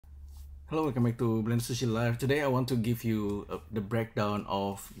Hello, welcome back to Blender Sushi Live. Today I want to give you the breakdown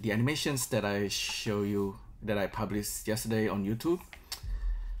of the animations that I published yesterday on YouTube.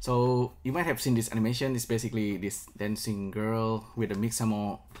 So you might have seen this animation. It's basically this dancing girl with a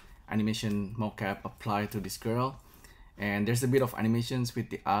Mixamo animation mocap applied to this girl. And there's a bit of animations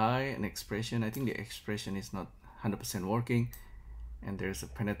with the eye and expression. I think the expression is not 100% working. And there's a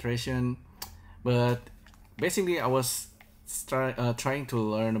penetration. But basically I was trying to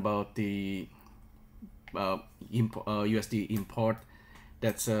learn about the USD import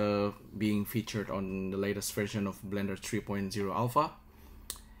that's being featured on the latest version of Blender 3.0 Alpha,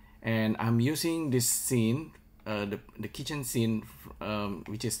 and I'm using this scene, the kitchen scene,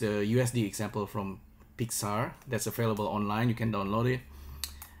 which is the USD example from Pixar that's available online. You can download it.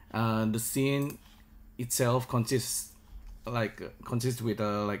 The scene itself consists with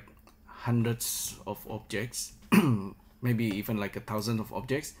like hundreds of objects. Maybe even like 1,000 of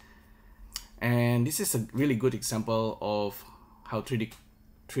objects, and this is a really good example of how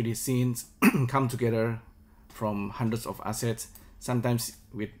 3D scenes come together from hundreds of assets. Sometimes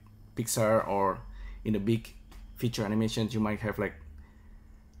with Pixar or in the big feature animations, you might have like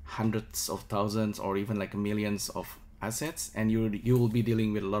hundreds of thousands or even like millions of assets, and you will be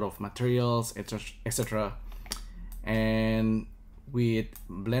dealing with a lot of materials, etc. And with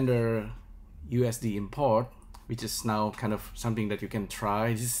Blender USD import, which is now kind of something that you can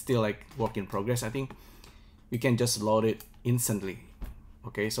try. This is still like work in progress. I think you can just load it instantly.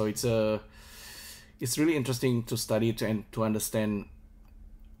 Okay, so it's really interesting to study and to understand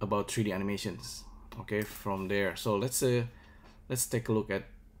about 3D animations. Okay, from there. So let's take a look at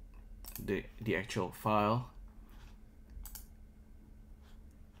the actual file.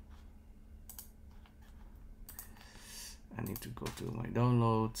 I need to go to my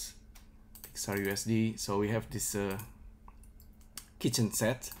downloads. Pixar USD. So we have this kitchen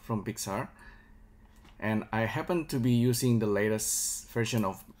set from Pixar, and I happen to be using the latest version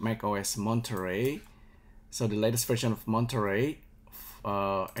of macOS Monterey. So the latest version of Monterey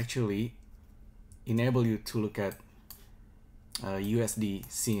actually enable you to look at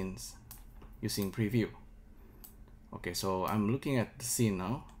USD scenes using preview. Okay, so I'm looking at the scene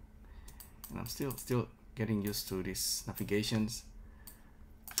now, and I'm still getting used to these navigations.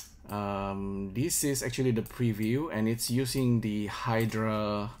 This is actually the preview, and it's using the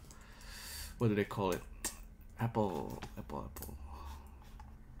Hydra, what do they call it? Apple.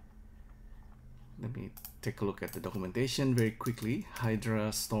 Let me take a look at the documentation very quickly.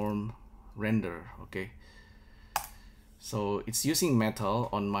 Hydra Storm Render. Okay, so it's using Metal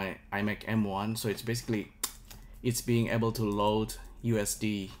on my iMac M1, so it's basically being able to load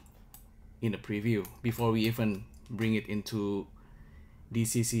USD in a preview before we even bring it into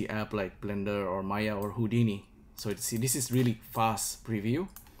DCC app like Blender or Maya or Houdini. So this is really fast preview,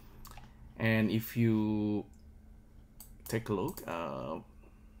 and if you take a look,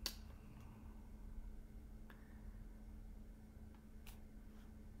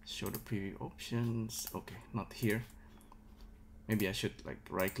 show the preview options. Okay, not here. Maybe I should like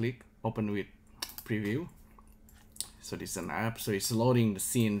right click, open with preview. So this is an app, so it's loading the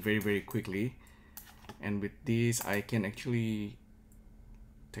scene very quickly, and with this I can actually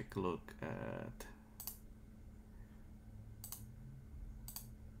take a look at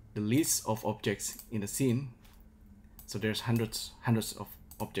the list of objects in the scene. So there's hundreds of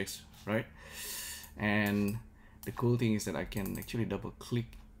objects, right? And the cool thing is that I can actually double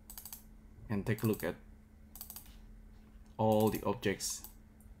click and take a look at all the objects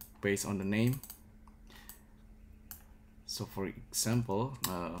based on the name. So for example,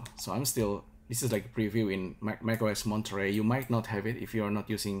 this is like a preview in macOS Monterey. You might not have it if you are not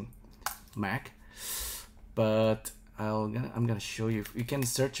using Mac, but I'm gonna show you. You can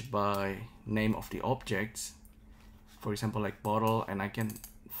search by name of the objects, for example like bottle, and I can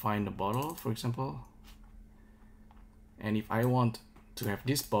find the bottle, for example, and if I want to have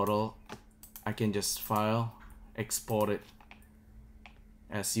this bottle, I can just file, export it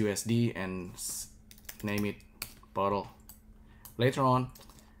as USD and name it bottle. Later on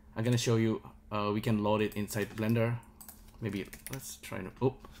I'm gonna show you we can load it inside Blender. Maybe let's try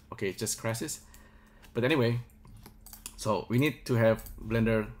to, okay, it just crashes. But anyway, so we need to have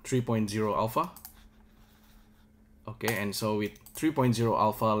Blender 3.0 Alpha. Okay, and so with 3.0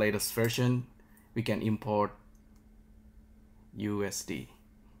 Alpha latest version, we can import USD,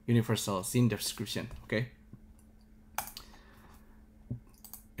 Universal Scene Description. Okay,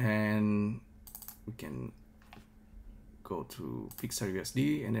 and we can go to Pixar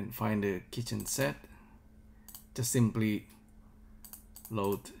USD and then find the kitchen set. Just simply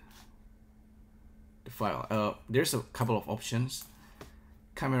load the file. There's a couple of options.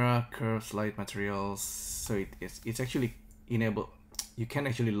 camera, curves, light materials. So it's actually enabled. You can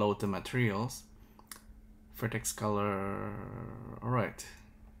actually load the materials. Vertex color. All right.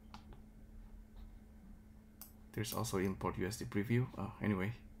 There's also import USD preview.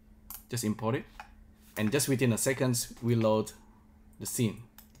 Anyway, just import it, and just within a seconds we load the scene.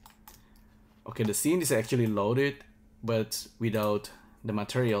 Okay, the scene is actually loaded, but without the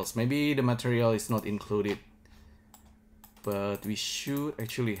materials. Maybe the material is not included, but we should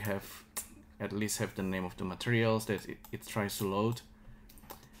actually have at least have the name of the materials that it tries to load.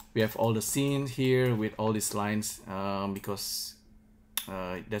 We have all the scenes here with all these lines because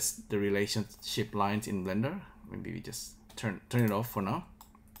that's the relationship lines in Blender. Maybe we just turn it off for now.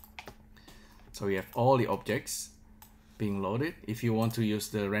 So we have all the objects being loaded. If you want to use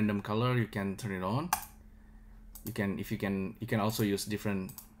the random color, you can turn it on. You can also use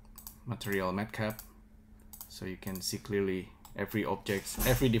different material matcap, so you can see clearly every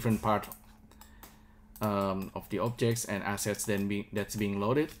different part of the objects and assets that's being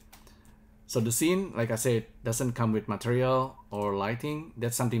loaded. So the scene, like I said, doesn't come with material or lighting.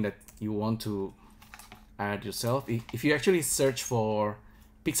 That's something that you want to add yourself. If you actually search for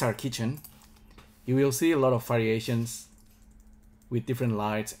Pixar Kitchen, you will see a lot of variations with different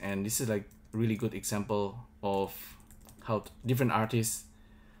lights, and this is like really good example of how different artists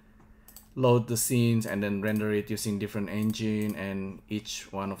load the scenes and then render it using different engine, and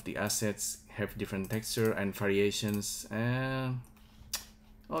each one of the assets have different texture and variations. And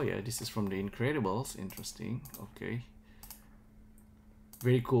oh yeah, this is from the Incredibles. Interesting. Okay,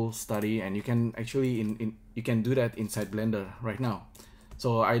 very cool study, and you can actually you can do that inside Blender right now.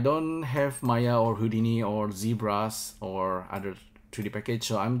 So I don't have Maya or Houdini or ZBrush or other 3D package,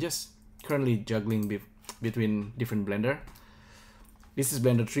 so I'm just currently juggling between different Blender. This is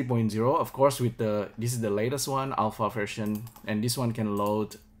Blender 3.0, of course, with this is the latest one, alpha version, and this one can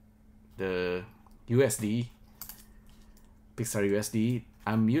load the USD, Pixar USD.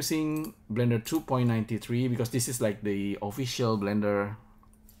 I'm using Blender 2.93 because this is like the official Blender.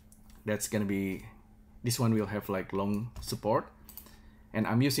 That's gonna be, this one will have like long support, and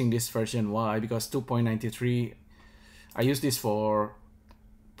I'm using this version. Why? Because 2.93, I use this for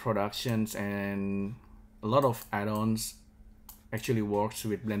productions, and a lot of add-ons actually works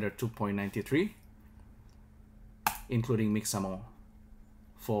with Blender 2.93, including Mixamo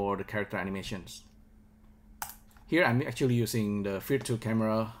for the character animations. Here I'm actually using the virtual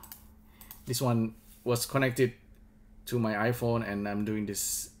camera. This one was connected to my iPhone, and I'm doing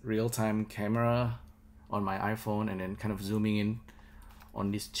this real-time camera on my iPhone and then kind of zooming in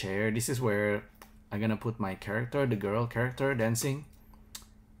on this chair. This is where I'm gonna put my character, the girl character dancing.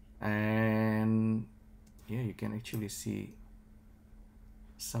 And yeah, you can actually see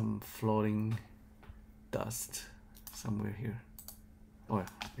some floating dust somewhere here. Oh,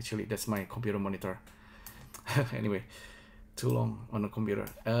 actually that's my computer monitor. Anyway, too long on the computer.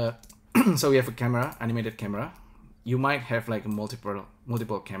 So we have a camera, animated camera. You might have like a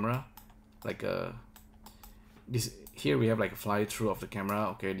multiple camera, like this. Here we have like a fly through of the camera.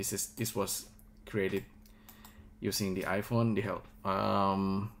 Okay, this was created using the iPhone. The help.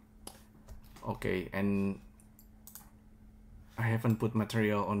 Okay, and I haven't put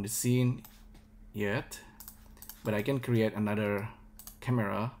material on the scene yet, but I can create another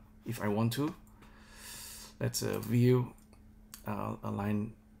camera if I want to. Let's view,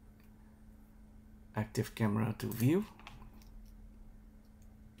 align active camera to view.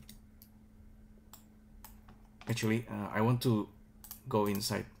 Actually, I want to go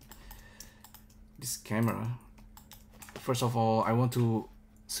inside this camera. First of all, I want to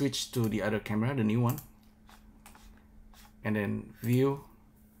switch to the other camera, the new one, and then view,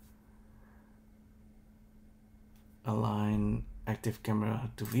 align active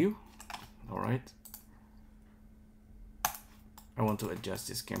camera to view. All right. I want to adjust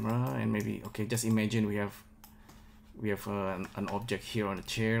this camera, and maybe, okay, just imagine we have an object here on the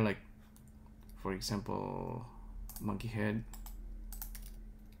chair, like for example monkey head.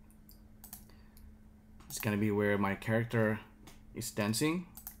 It's gonna be where my character is dancing.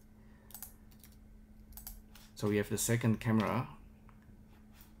 So we have the second camera.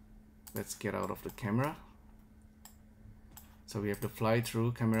 Let's get out of the camera. So we have the fly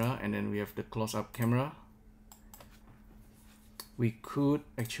through camera, and then we have the close-up camera. We could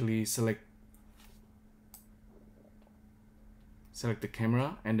actually select the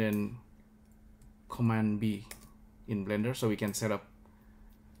camera and then Command B in Blender, so we can set up.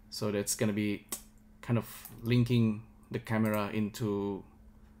 So that's gonna be kind of linking the camera into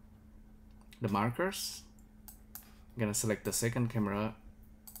the markers. I'm gonna select the second camera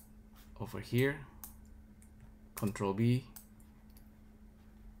over here, Control B,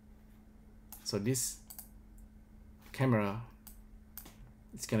 So this camera,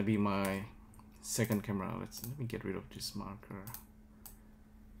 it's gonna be my second camera. Let me get rid of this marker.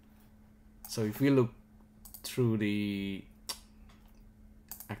 So if we look through the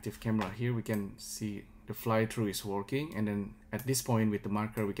active camera here, we can see the fly through is working, and then at this point with the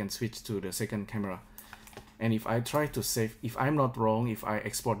marker we can switch to the second camera. And if I try to save, if I'm not wrong, if I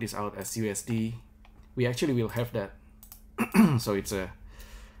export this out as USD, we actually will have that. So it's a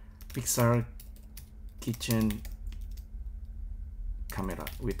Pixar kitchen camera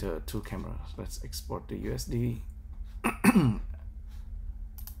with two cameras. Let's export the USD.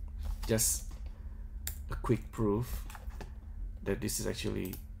 Just a quick proof that this is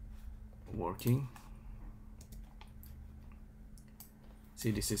actually working.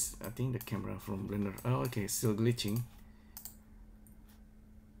 See, this is, I think, the camera from Blender. Oh, okay, still glitching.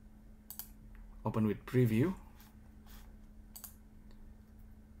 Open with preview.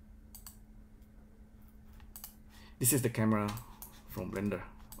 This is the camera from Blender.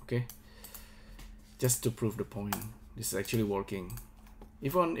 Okay, just to prove the point, this is actually working,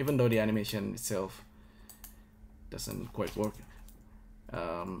 even though the animation itself doesn't quite work.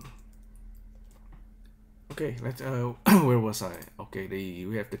 Okay, let's where was I? Okay,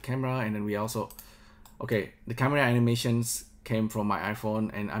 we have the camera, and then we also, okay, the camera animations came from my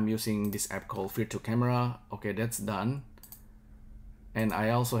iPhone, and I'm using this app called VirtuCam. Okay, that's done. And I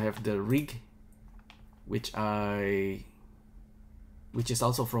also have the rig, which is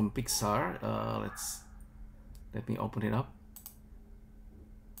also from Pixar. Let me open it up.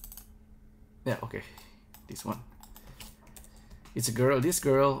 Yeah, okay, this one. It's a girl. This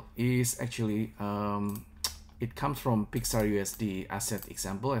girl is actually it comes from Pixar USD asset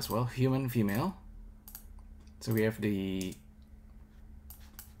example as well, human, female. So we have the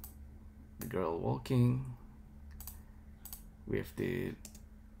girl walking. We have the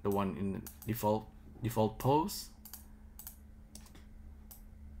one in the default pose.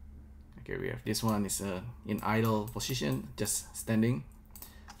 Okay, we have this one is in idle position, just standing.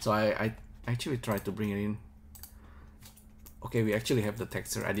 So I actually tried to bring it in. Okay, we actually have the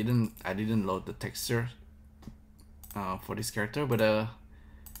texture. I didn't load the texture for this character, but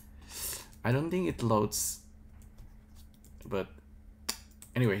I don't think it loads. But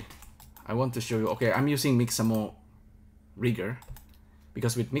anyway, I want to show you. Okay, I'm using Mixamo rigger,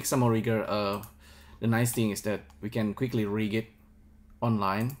 because with Mixamo rigger, the nice thing is that we can quickly rig it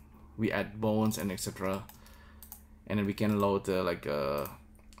online. We add bones and etc., and then we can load like a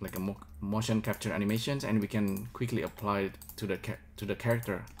motion capture animations, and we can quickly apply it to the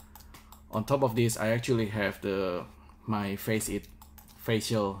character. On top of this, I actually have my FaceIt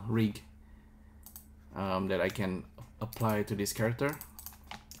facial rig that I can apply to this character.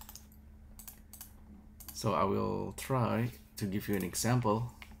 So I will try to give you an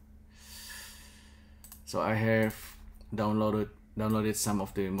example. So I have downloaded some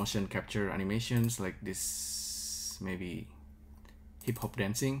of the motion capture animations, like this, maybe hip hop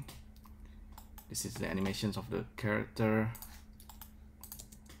dancing. This is the animations of the character.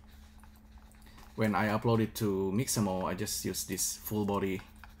 When I upload it to Mixamo, I just use this full body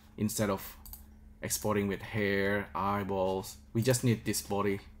instead of exporting with hair, eyeballs. We just need this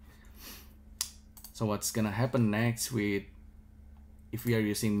body. So what's gonna happen next if we are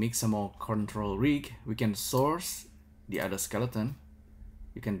using Mixamo control rig, we can source the other skeleton.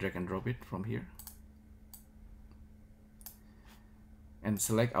 You can drag and drop it from here and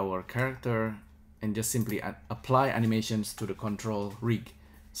select our character and just simply apply animations to the control rig.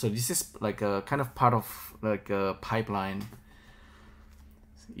 So this is like a kind of part of like a pipeline.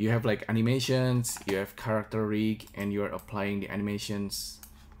 You have like animations, you have character rig, and you are applying the animations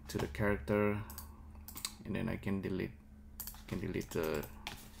to the character. And then I can delete the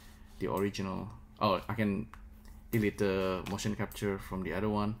original. Oh, I can delete the motion capture from the other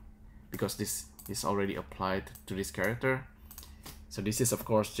one because this is already applied to this character. So this is of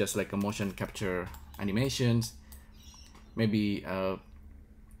course just like a motion capture animations. Maybe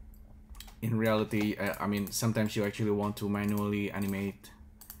in reality, I mean, sometimes you actually want to manually animate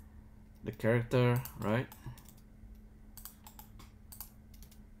the character, right?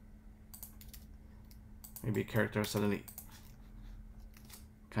 Maybe character suddenly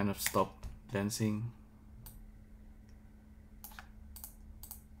kind of stop dancing.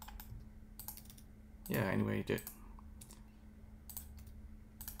 Yeah, anyway,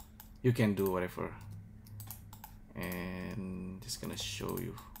 you can do whatever. And just gonna show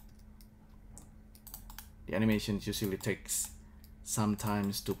you. The animations usually takes some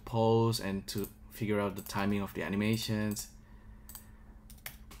time to pause and to figure out the timing of the animations.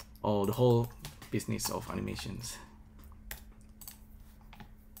 Oh, the whole business of animations.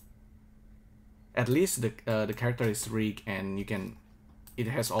 at least the character is rigged, and it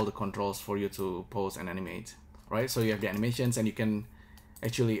has all the controls for you to pose and animate, right? So you have the animations, and you can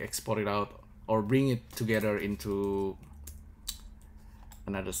actually export it out or bring it together into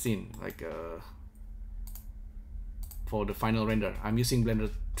another scene, like for the final render. I'm using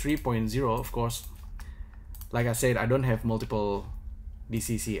Blender 3.0, of course. Like I said, I don't have multiple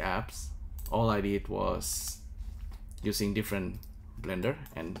DCC apps. All I did was using different Blender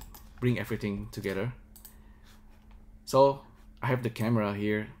and bring everything together. So I have the camera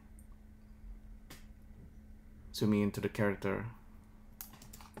here, zooming into the character.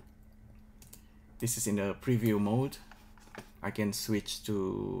 This is in the preview mode. I can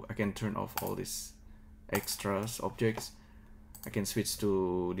turn off all these extras objects. I can switch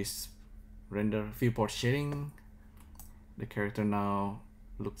to this render viewport shading. The character now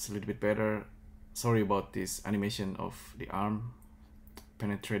looks a little bit better. Sorry about this animation of the arm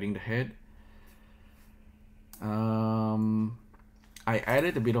penetrating the head. I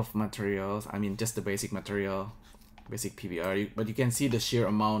added a bit of materials. I mean, just the basic material, basic PBR, but you can see the sheer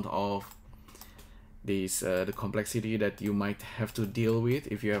amount of these the complexity that you might have to deal with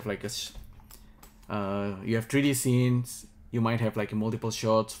if you have like you have 3D scenes. You might have like multiple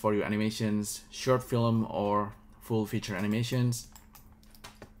shots for your animations, short film or full feature animations.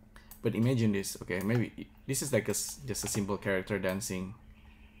 But imagine this. Okay, maybe this is like just a simple character dancing,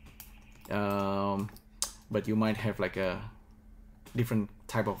 but you might have like a different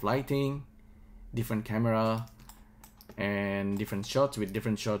type of lighting, different camera, and different shots. With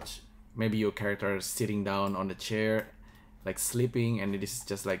different shots, maybe your character is sitting down on the chair, like sleeping, and this is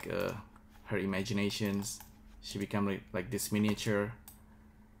just like her imaginations. She become like this miniature.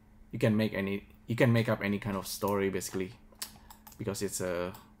 You can make up any kind of story basically, because it's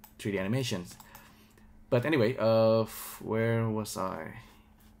a 3D animations. But anyway, where was I?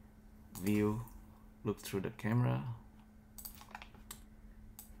 View, look through the camera.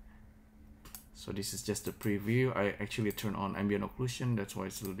 So this is just a preview. I actually turn on ambient occlusion, that's why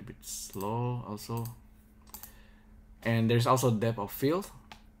it's a little bit slow also. And there's also depth of field.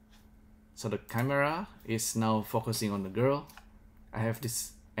 So the camera is now focusing on the girl. I have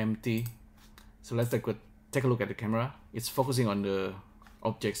this empty. So let's take a look at the camera. It's focusing on the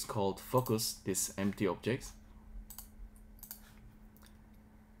objects called focus, these empty objects.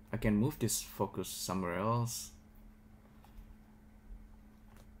 I can move this focus somewhere else.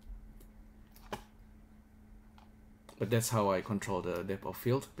 But that's how I control the depth of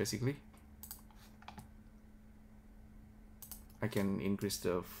field basically. I can increase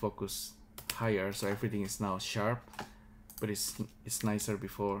the focus higher, so everything is now sharp, but it's nicer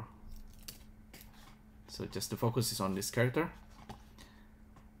before. So just the focus is on this character.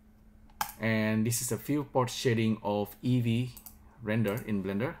 And this is a viewport shading of EV render in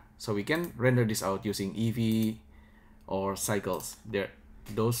Blender. So we can render this out using EV or cycles.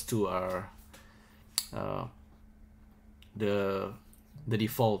 Those two are the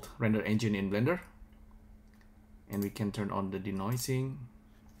default render engine in Blender. And we can turn on the denoising.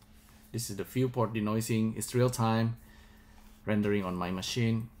 This is the viewport denoising. It's real time rendering on my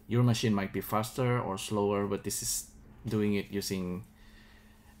machine. Your machine might be faster or slower, but this is doing it using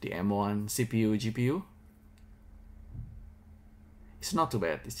the M1 CPU GPU. It's not too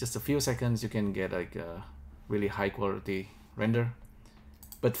bad. It's just a few seconds. You can get like a really high quality render.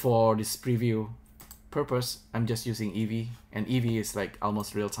 But for this preview purpose, I'm just using EV, and EV is like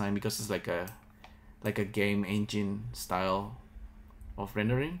almost real time because it's like a game engine style of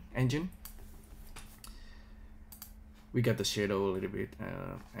rendering engine. We got the shadow a little bit,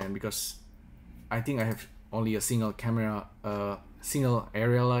 and because I think I have only a single camera, single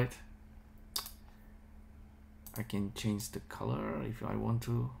area light, I can change the color if I want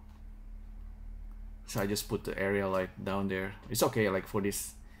to. So I just put the area light down there. It's okay, like for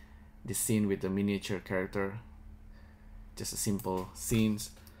this scene with the miniature character, just a simple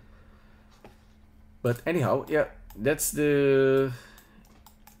scenes. But anyhow, yeah, that's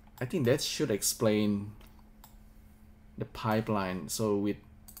I think that should explain the pipeline. So with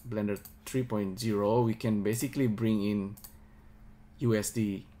Blender 3.0, we can basically bring in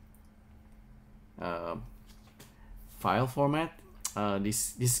USD file format.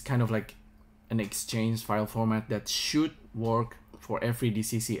 This is kind of like an exchange file format that should work for every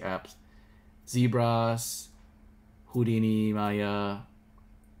DCC apps. Zebras, Houdini, Maya.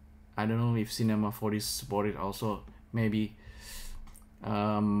 I don't know if Cinema 4D is supported also. Maybe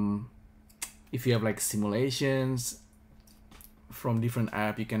if you have like simulations from different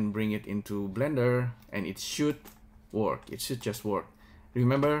app, you can bring it into Blender and it should work. It should just work.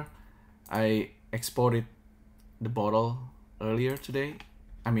 Remember, I exported the bottle earlier today.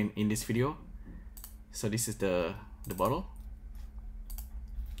 I mean, in this video. So this is the bottle.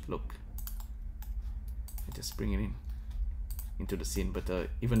 Look, I just bring it in into the scene, but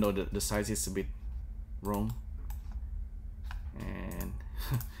even though the size is a bit wrong, and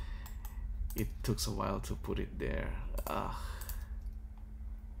it took a while to put it there.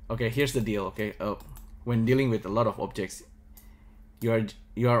 Okay, here's the deal. Okay, when dealing with a lot of objects,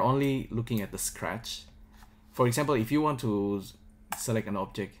 you are only looking at the scratch. For example, if you want to select an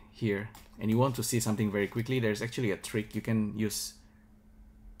object here and you want to see something very quickly, there's actually a trick. You can use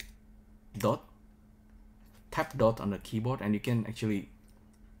tap dot on the keyboard, and you can actually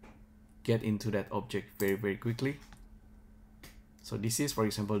get into that object very quickly. So this is, for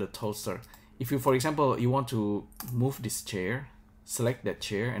example, the toaster. If you, for example, you want to move this chair, select that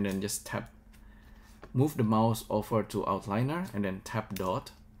chair and then just move the mouse over to outliner and then tap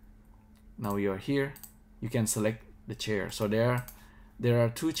dot. Now you're here, you can select the chair. So there are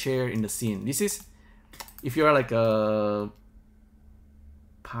two chairs in the scene. This is, if you are like a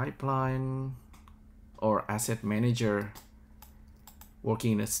pipeline or asset manager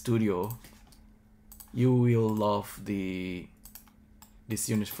working in a studio, you will love this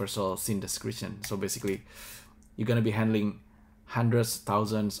universal scene description. So basically, you're gonna be handling hundreds,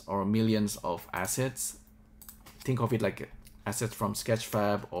 thousands, or millions of assets. Think of it like assets from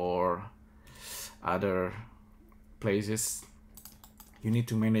Sketchfab or other places. You need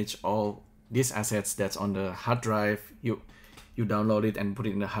to manage all these assets that's on the hard drive. You download it and put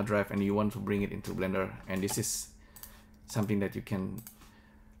it in the hard drive, and you want to bring it into Blender. And this is something that you can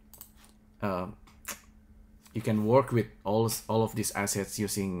work with all of these assets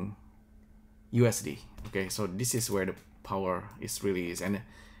using USD. Okay, so this is where the power really is. And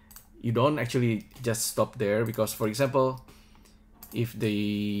you don't actually just stop there, because for example, if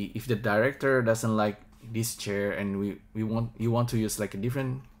the director doesn't like this chair and you want to use like a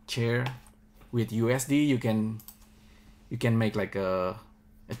different chair with USD, you can make like a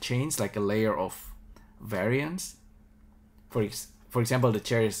change, like a layer of variance. For example, the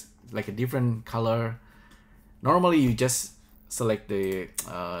chair is like a different color. Normally you just select the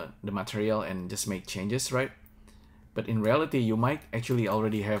material and just make changes, right? But in reality, you might actually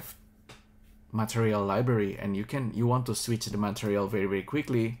already have material library, and you want to switch the material very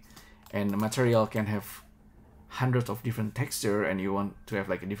quickly, and the material can have hundreds of different texture, and you want to have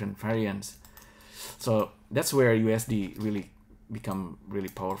like a different variance. So that's where USD really become really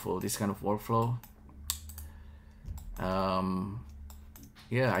powerful, this kind of workflow.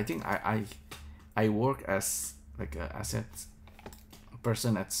 Yeah, I think I work as like an asset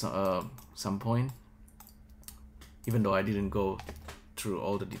person at some point, even though I didn't go through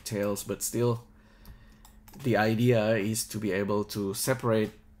all the details, but still the idea is to be able to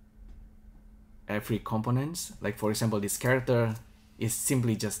separate every components. Like for example, this character is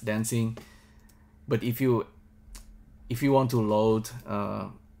simply just dancing, but if you want to load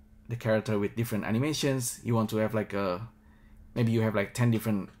the character with different animations, you want to have like maybe you have like 10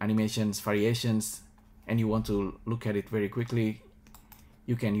 different animations variations, and you want to look at it very quickly,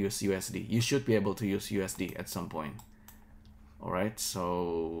 you can use USD. You should be able to use USD at some point. All right,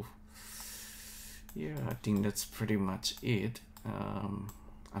 so yeah, I think that's pretty much it.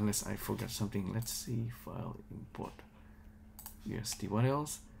 Unless I forgot something. Let's see, file, import USD. What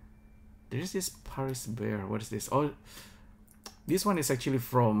else? There is this Paris bear. What is this? Oh, this one is actually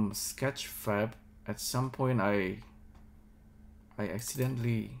from Sketchfab. At some point I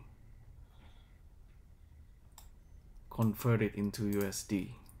accidentally convert it into USD.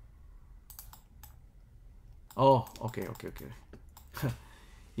 Oh, okay.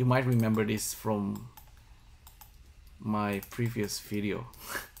 You might remember this from my previous video.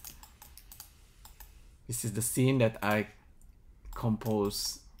 This is the scene that I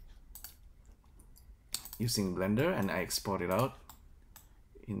composed using Blender, and I export it out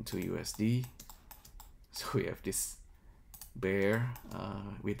into USD. So we have this bear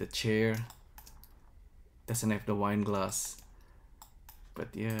with the chair. Doesn't have the wine glass, but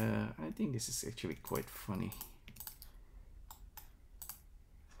yeah, I think this is actually quite funny.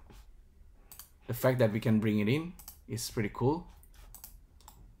 The fact that we can bring it in is pretty cool.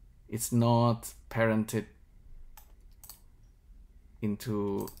 It's not parented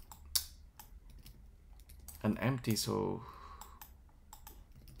into an empty, so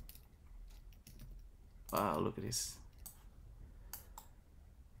wow, look at this.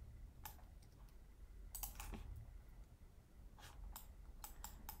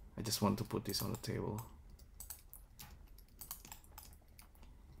 I just want to put this on the table.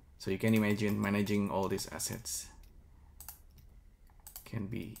 So you can imagine managing all these assets can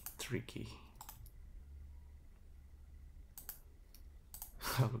be tricky.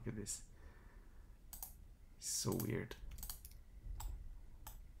 Look at this. So weird.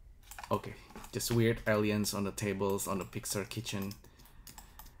 Okay, just weird aliens on the tables on the Pixar kitchen.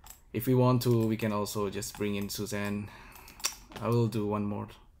 If we want to, we can also just bring in Suzanne. I will do one more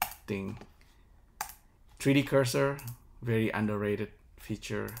thing. 3D cursor, very underrated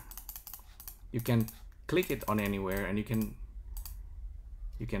feature. You can click it on anywhere and you can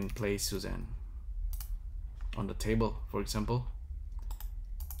place Suzanne on the table, for example.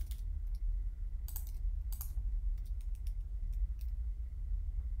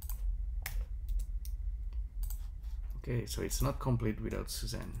 Okay, so it's not complete without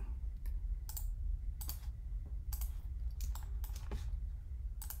Suzanne.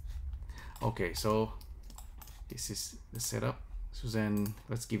 Okay, so this is the setup. Suzanne,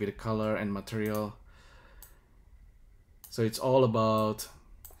 let's give it a color and material. So it's all about,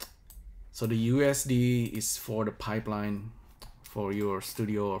 so the USD is for the pipeline for your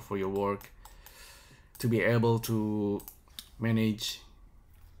studio or for your work to be able to manage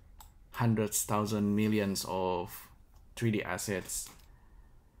hundreds, thousands, millions of 3D assets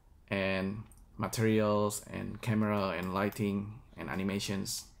and materials and camera and lighting and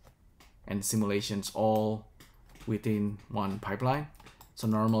animations and simulations all within one pipeline. So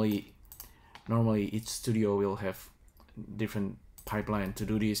normally each studio will have different pipeline to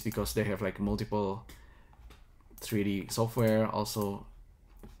do this because they have like multiple 3D software. Also,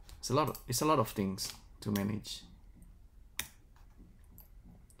 it's a lot of things to manage.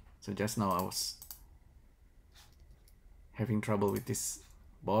 So just now I was having trouble with this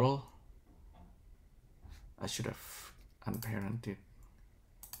bottle. I should have unparented.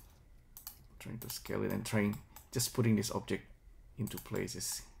 Trying to scale it and just putting this object into place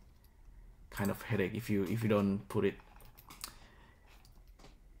is kind of headache if you don't put it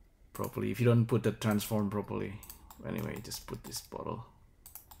properly, if you don't put the transform properly. Anyway, just put this bottle.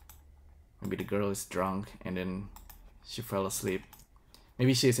 Maybe the girl is drunk and then she fell asleep.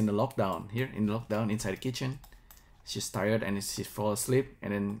 Maybe she's in the lockdown, inside the kitchen. She's tired and she fall asleep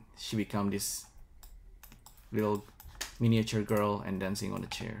and then she become this little miniature girl and dancing on the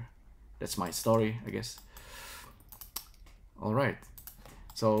chair. That's my story, I guess. All right.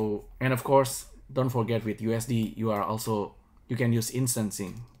 So, and of course, don't forget with USD, you can use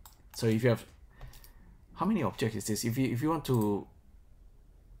instancing. So if you have, how many objects is this? If you want to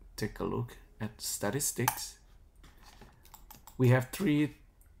take a look at statistics, we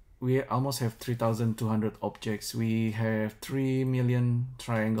almost have 3,200 objects. We have 3 million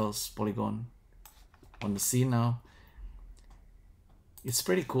triangles polygon on the scene now. It's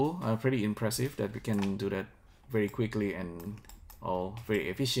pretty cool, pretty impressive that we can do that very quickly and all very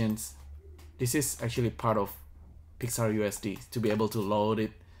efficient. This is actually part of Pixar USD to be able to load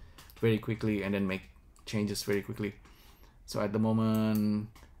it very quickly and then make changes very quickly. So at the moment,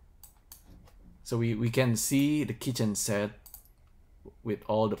 so we can see the kitchen set with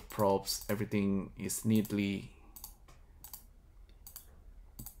all the props. Everything is neatly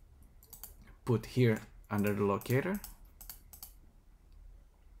put here under the locator.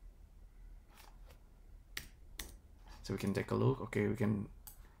 So we can take a look. Okay, we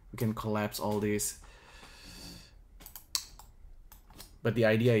can collapse all this. But the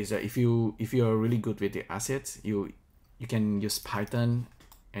idea is that if you are really good with the assets, you can use Python,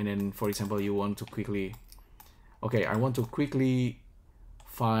 and then for example you want to quickly, okay, I want to quickly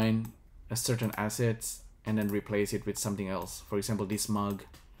find a certain assets and then replace it with something else. For example, this mug,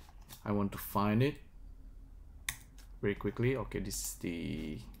 I want to find it very quickly. Okay, this is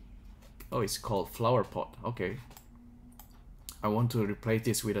the, oh, it's called flower pot. Okay, I want to replace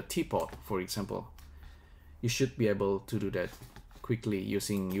this with a teapot, for example. You should be able to do that quickly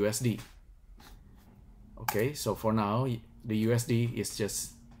using USD. Okay, so for now, the USD is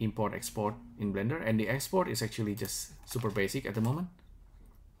just import export in Blender, and the export is actually just super basic at the moment.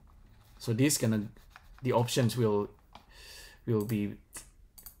 So this the options will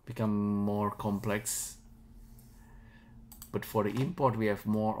become more complex. But for the import, we have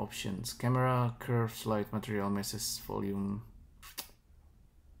more options: camera, curves, light, material, meshes, volume,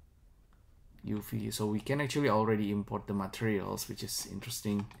 UV. So we can actually already import the materials, which is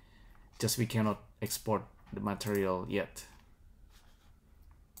interesting. Just we cannot export the material yet.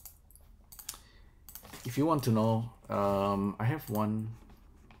 If you want to know, I have one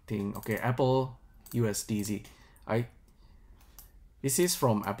thing. Okay, Apple USDZ. This is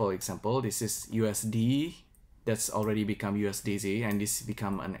from Apple example. This is USD that's already become USDZ, and this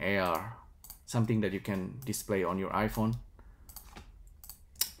become an AR, something that you can display on your iPhone.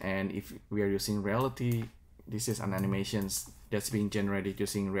 And if we are using Reality, this is an animations that's being generated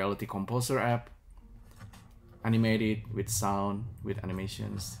using Reality Composer app, animated with sound, with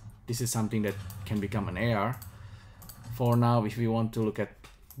animations. this is something that can become an AR. For now, if we want to look at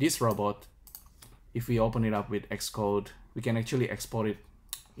this robot, if we open it up with Xcode, we can actually export it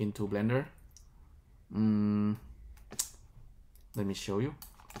into Blender. Let me show you.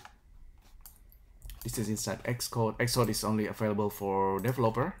 This is inside Xcode. Xcode is only available for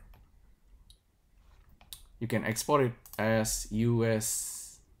developer. You can export it as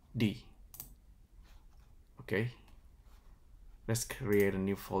USD. Okay, let's create a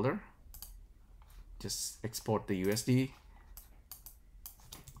new folder. Just export the USD.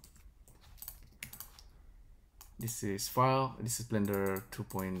 This is file. This is Blender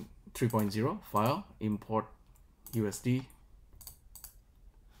 3.0 file. Import USD.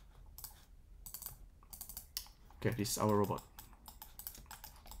 Okay, this is our robot.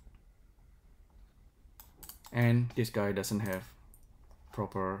 And this guy doesn't have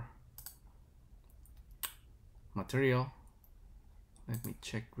proper material. Let me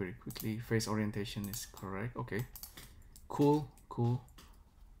check very quickly. Face orientation is correct. Okay, cool.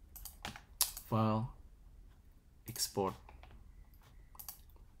 File, export,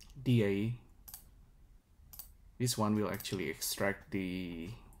 DAE. This one will actually extract the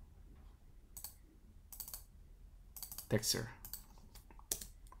texture.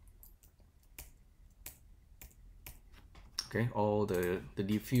 Okay, all the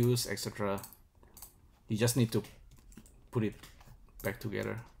diffuse, etc. You just need to put it back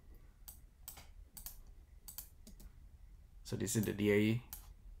together. So this is the DAE.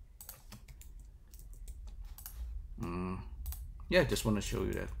 Yeah, just want to show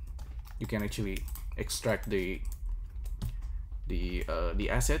you that you can actually extract the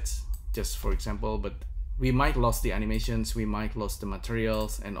assets, just for example, but we might lose the animations, we might lose the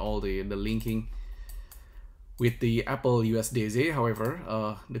materials and all the linking. With the Apple USD, however,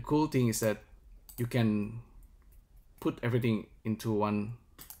 the cool thing is that you can put everything into one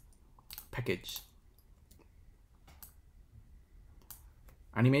package.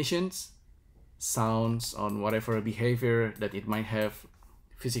 Animations, sounds on whatever behavior that it might have,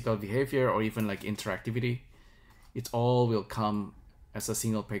 physical behavior or even like interactivity, it all will come as a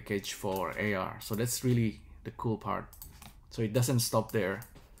single package for AR. So that's really the cool part. So it doesn't stop there.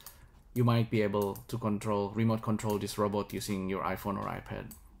 You might be able to remote control this robot using your iPhone or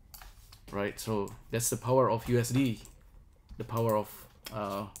iPad, right? So that's the power of USD, the power of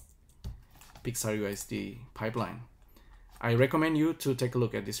Pixar USD pipeline. I recommend you to take a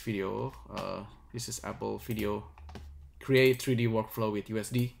look at this video. This is Apple video, create 3D workflow with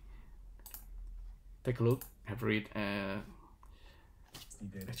USD. Take a look, have a read.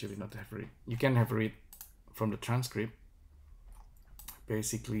 Actually not have a read. You can have a read from the transcript.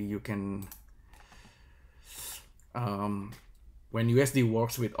 Basically, you can, when USD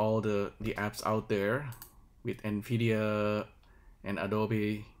works with all the apps out there, with NVIDIA and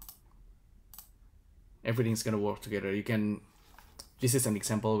Adobe, everything's gonna work together. You can, this is an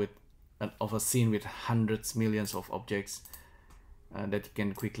example of a scene with hundreds, millions of objects that you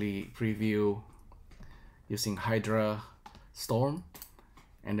can quickly preview using Hydra Storm.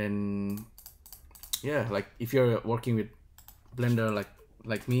 And then, yeah, like if you're working with Blender,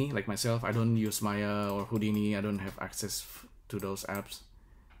 like me, like myself, I don't use Maya or Houdini. I don't have access to those apps.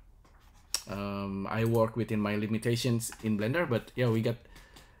 I work within my limitations in Blender, but yeah, we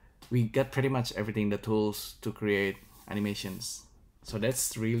got pretty much everything, the tools to create animations. So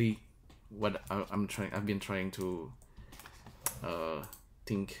that's really what I've been trying to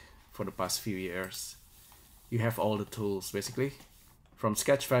think for the past few years. You have all the tools basically from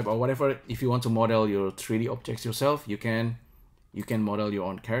Sketch5 or whatever. If you want to model your 3D objects yourself, you can model your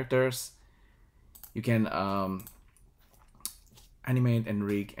own characters. You can animate and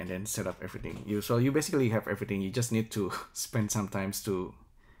rig and then set up everything. So you basically have everything. You just need to spend some time to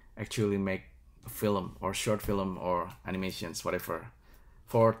actually make a film or short film or animations, whatever,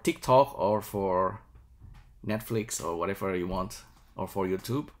 for TikTok or for Netflix or whatever you want, or for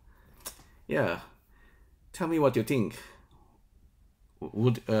YouTube. Yeah, tell me what you think.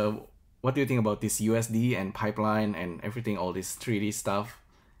 What do you think about this USD and pipeline and everything, all this 3D stuff?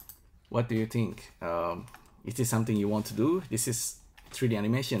 What do you think? Is this something you want to do? This is 3D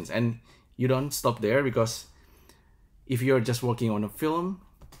animations, and you don't stop there, because if you're just working on a film,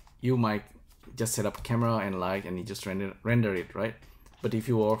 you might just set up a camera and light and you just render it, right? But if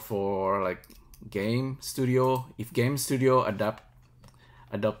you work for like game studio, if game studio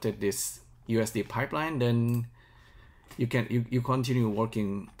adopted this USD pipeline, then you continue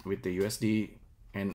working with the USD